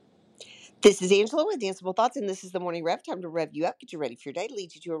This is Angela with Danceable Thoughts, and this is the morning rev. Time to rev you up, get you ready for your day,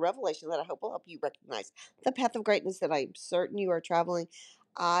 lead you to a revelation that I hope will help you recognize the path of greatness that I'm certain you are traveling.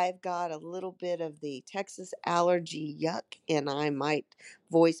 I've got a little bit of the Texas allergy yuck, and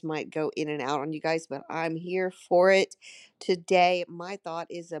voice might go in and out on you guys, but I'm here for it. Today, my thought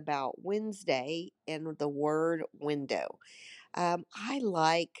is about Wednesday and the word window. I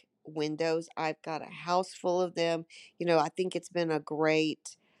like windows. I've got a house full of them. I think it's been a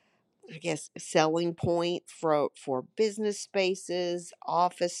great, I guess, selling point for business spaces,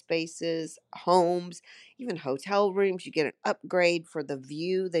 office spaces, homes, even hotel rooms. You get an upgrade for the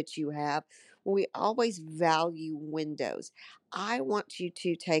view that you have. We always value windows. I want you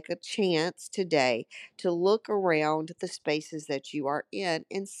to take a chance today to look around the spaces that you are in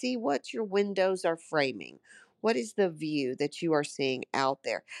and see what your windows are framing. What is the view that you are seeing out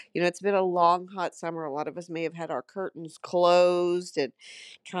there? It's been a long, hot summer. A lot of us may have had our curtains closed and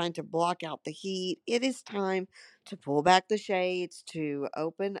trying to block out the heat. It is time to pull back the shades, to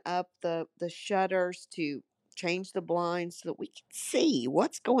open up the shutters, to change the blinds so that we can see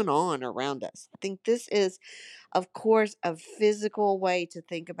what's going on around us. I think this is, of course, a physical way to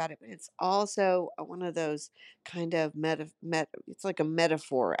think about it, but it's also one of those kind of it's like a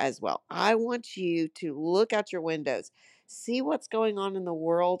metaphor as well. I want you to look out your windows, see what's going on in the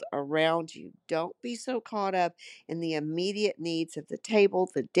world around you. Don't be so caught up in the immediate needs of the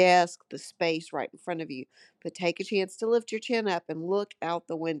table, the desk, the space right in front of you, but take a chance to lift your chin up and look out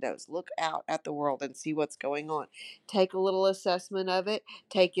the windows, look out at the world and see what's going on. Take a little assessment of it,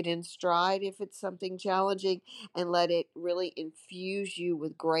 take it in stride if it's something challenging, and let it really infuse you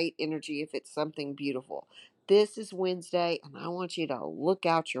with great energy if it's something beautiful. This is Wednesday, and I want you to look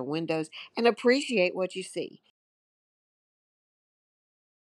out your windows and appreciate what you see.